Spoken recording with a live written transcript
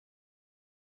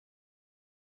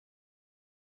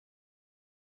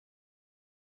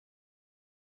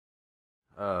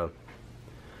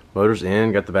Motor's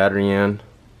in, got the battery in.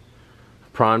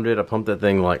 Primed it. I pumped that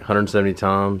thing like 170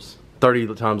 times.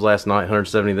 30 times last night,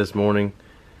 170 this morning.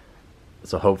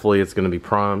 So hopefully it's going to be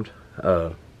primed.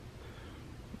 The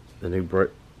new brake.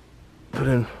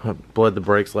 I bled the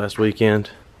brakes last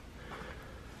weekend.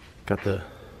 Got the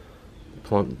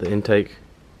intake,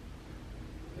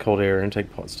 cold air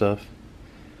intake pot stuff.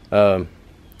 I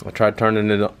tried turning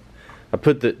it. I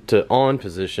put it to on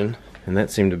position, and that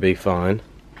seemed to be fine.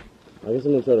 I guess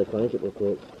I'm gonna try to crank it real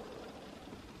quick.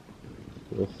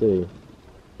 Let's see.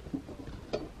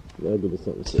 That'll give us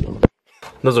something to sit on.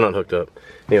 Those are not hooked up.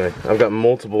 Anyway, I've got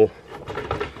multiple.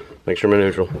 Make sure I'm in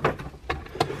neutral.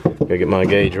 Gotta get my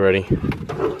gauge ready.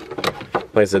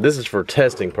 Like I said, this is for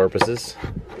testing purposes.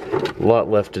 A lot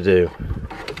left to do.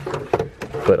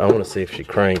 But I want to see if she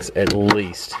cranks at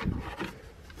least.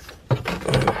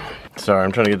 Sorry,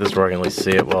 I'm trying to get this where I can at least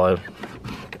see it while I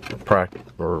practice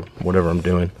or whatever I'm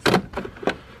doing.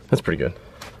 That's pretty good.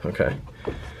 Okay.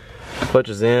 Clutch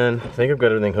is in. I think I've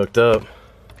got everything hooked up.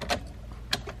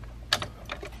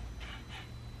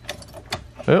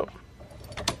 Yep.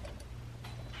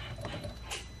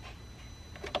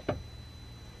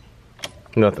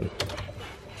 Nothing.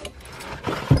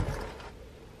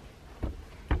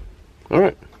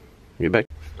 Alright. Get back.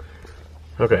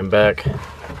 Okay, I'm back. I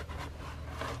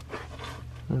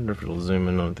wonder if it'll zoom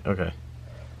in on. Okay.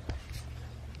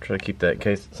 Try to keep that in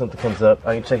case something comes up.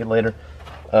 I can check it later.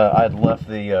 I had left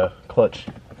the clutch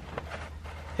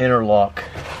interlock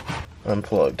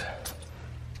unplugged.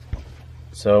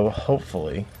 So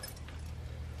hopefully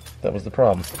that was the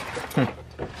problem.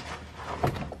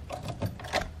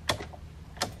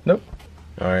 Nope.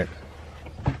 Alright.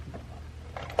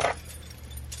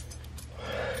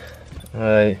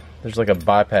 There's like a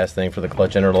bypass thing for the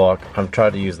clutch interlock. I've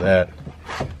tried to use that.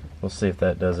 We'll see if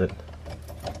that does it.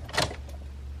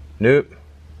 Nope.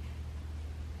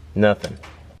 Nothing.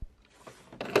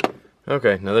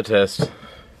 Okay, another test.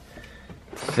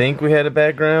 Think we had a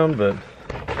bad ground, but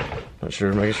not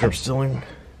sure. Making sure I'm still in.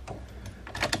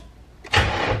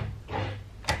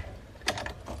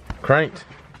 Cranked.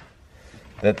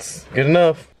 That's good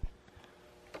enough.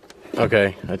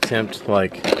 Okay, attempt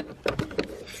like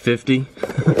 50.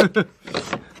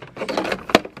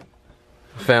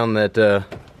 Found that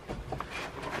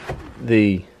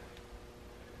the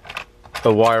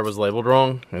wire was labeled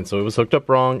wrong, and so it was hooked up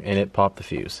wrong, and it popped the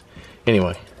fuse.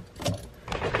 Anyway,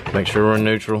 make sure we're in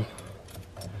neutral.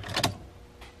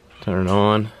 Turn it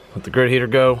on. Let the grid heater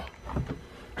go.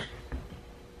 I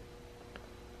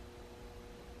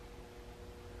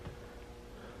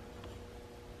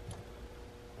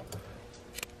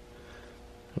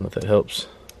don't know if that helps.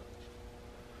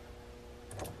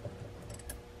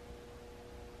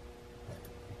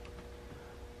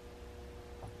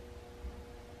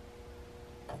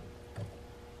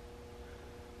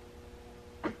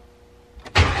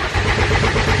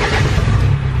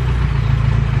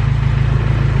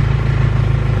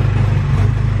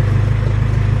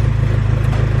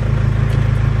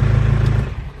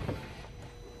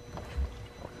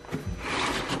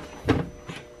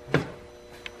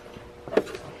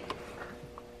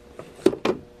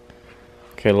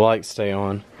 Okay, the lights stay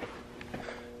on.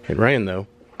 It ran though.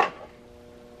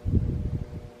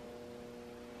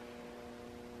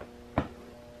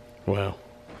 Wow.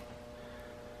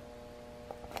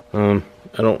 I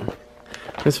don't.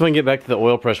 Let's see if I can get back to the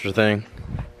oil pressure thing.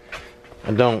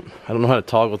 I don't know how to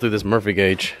toggle through this Murphy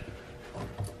gauge.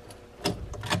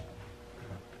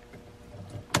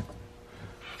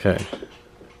 Okay.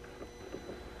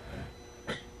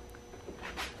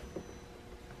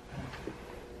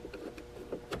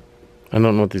 I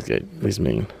don't know what these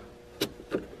mean.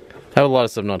 I have a lot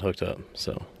of stuff not hooked up,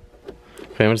 so.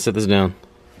 Okay, I'm gonna set this down.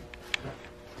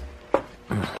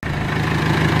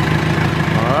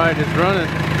 Alright, it's running.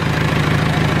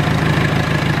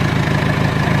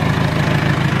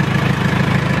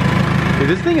 Dude,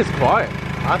 this thing is quiet,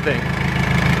 I think.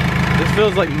 This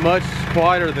feels like much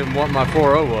quieter than what my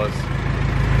 4.0 was.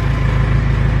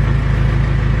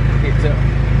 I can't tell.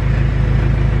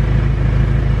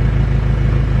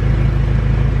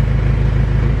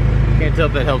 Can't tell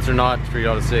if that helps or not for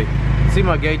y'all to see. See,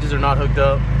 my gauges are not hooked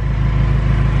up.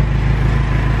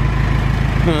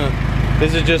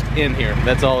 This is just in here.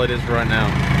 That's all it is for right now.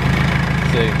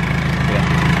 See, yeah.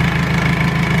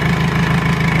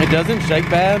 It doesn't shake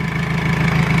bad.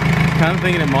 Kind of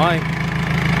thinking it might.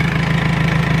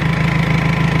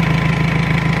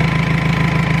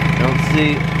 Don't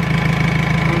see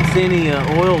any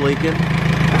oil leaking.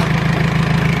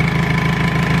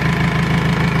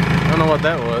 I don't know what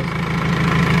that was.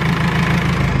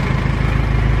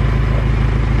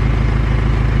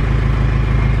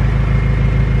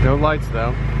 No lights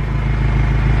though.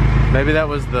 Maybe that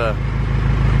was the,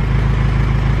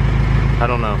 I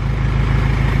don't know.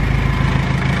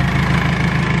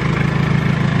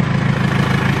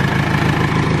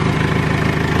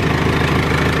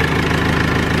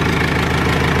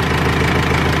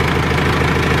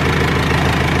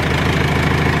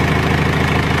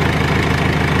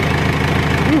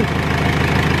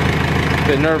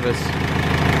 Bit nervous.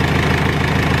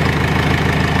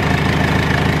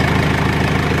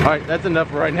 Alright, that's enough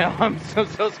for right now. I'm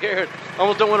so scared.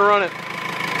 Almost don't want to run it.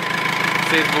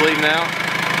 See, it's bleeding out.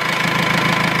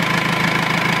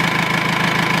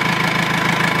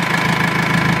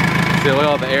 See, look at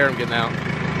all the air I'm getting out.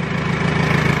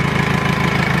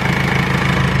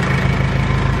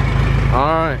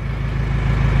 Alright.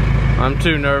 I'm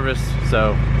too nervous,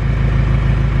 so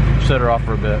shut her off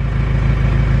for a bit.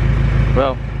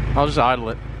 Well, I'll just idle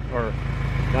it, or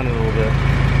run it a little bit.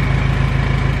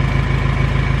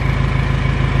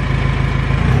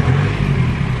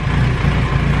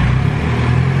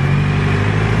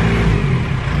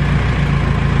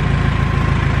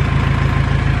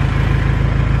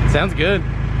 Sounds good.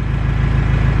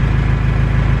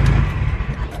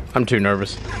 I'm too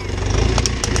nervous.